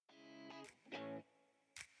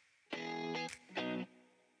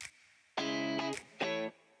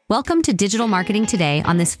Welcome to Digital Marketing Today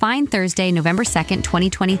on this fine Thursday, November 2nd,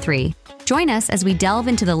 2023. Join us as we delve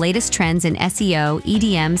into the latest trends in SEO,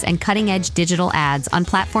 EDMs, and cutting-edge digital ads on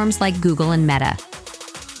platforms like Google and Meta.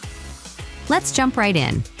 Let's jump right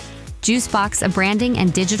in. Juicebox, a branding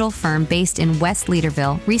and digital firm based in West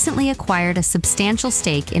Leaderville, recently acquired a substantial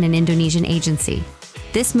stake in an Indonesian agency.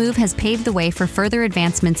 This move has paved the way for further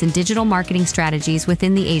advancements in digital marketing strategies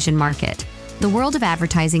within the Asian market. The world of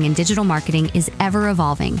advertising and digital marketing is ever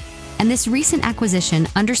evolving, and this recent acquisition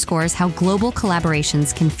underscores how global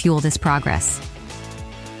collaborations can fuel this progress.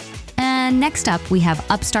 And next up, we have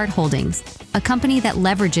Upstart Holdings, a company that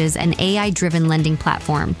leverages an AI-driven lending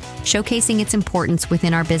platform, showcasing its importance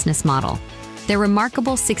within our business model. Their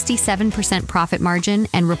remarkable 67% profit margin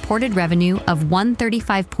and reported revenue of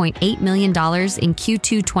 $135.8 million in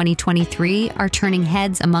Q2 2023 are turning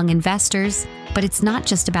heads among investors, but it's not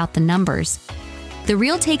just about the numbers. The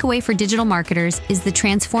real takeaway for digital marketers is the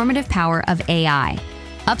transformative power of AI.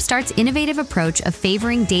 Upstart's innovative approach of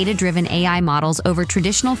favoring data-driven AI models over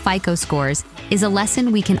traditional FICO scores is a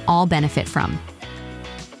lesson we can all benefit from.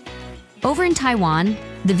 Over in Taiwan,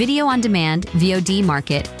 the video-on-demand (VOD)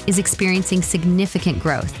 market is experiencing significant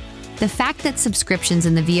growth. The fact that subscriptions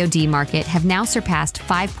in the VOD market have now surpassed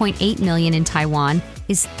 5.8 million in Taiwan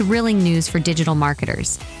is thrilling news for digital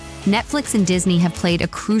marketers. Netflix and Disney have played a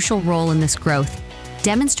crucial role in this growth,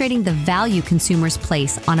 demonstrating the value consumers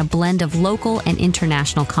place on a blend of local and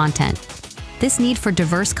international content. This need for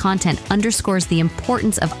diverse content underscores the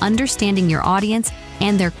importance of understanding your audience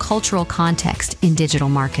and their cultural context in digital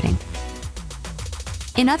marketing.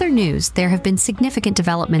 In other news, there have been significant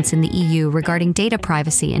developments in the EU regarding data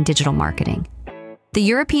privacy and digital marketing. The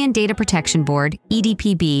European Data Protection Board,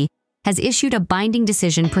 EDPB, has issued a binding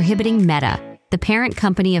decision prohibiting Meta, the parent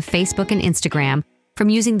company of Facebook and Instagram, from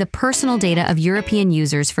using the personal data of European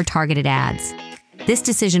users for targeted ads. This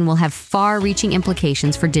decision will have far-reaching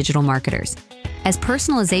implications for digital marketers. As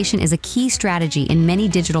personalization is a key strategy in many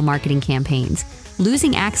digital marketing campaigns,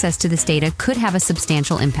 losing access to this data could have a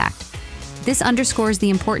substantial impact. This underscores the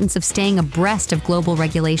importance of staying abreast of global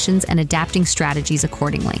regulations and adapting strategies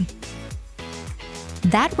accordingly.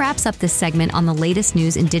 That wraps up this segment on the latest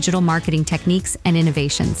news in digital marketing techniques and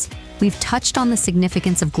innovations. We've touched on the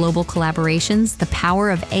significance of global collaborations, the power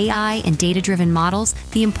of AI and data-driven models,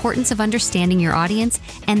 the importance of understanding your audience,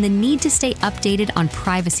 and the need to stay updated on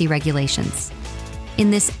privacy regulations. In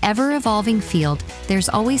this ever-evolving field, there's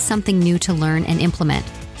always something new to learn and implement,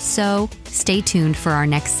 so stay tuned for our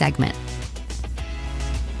next segment.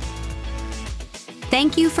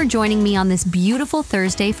 Thank you for joining me on this beautiful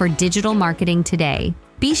Thursday for Digital Marketing Today.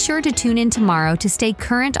 Be sure to tune in tomorrow to stay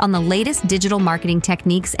current on the latest digital marketing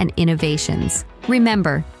techniques and innovations.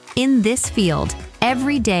 Remember, in this field,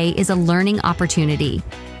 every day is a learning opportunity.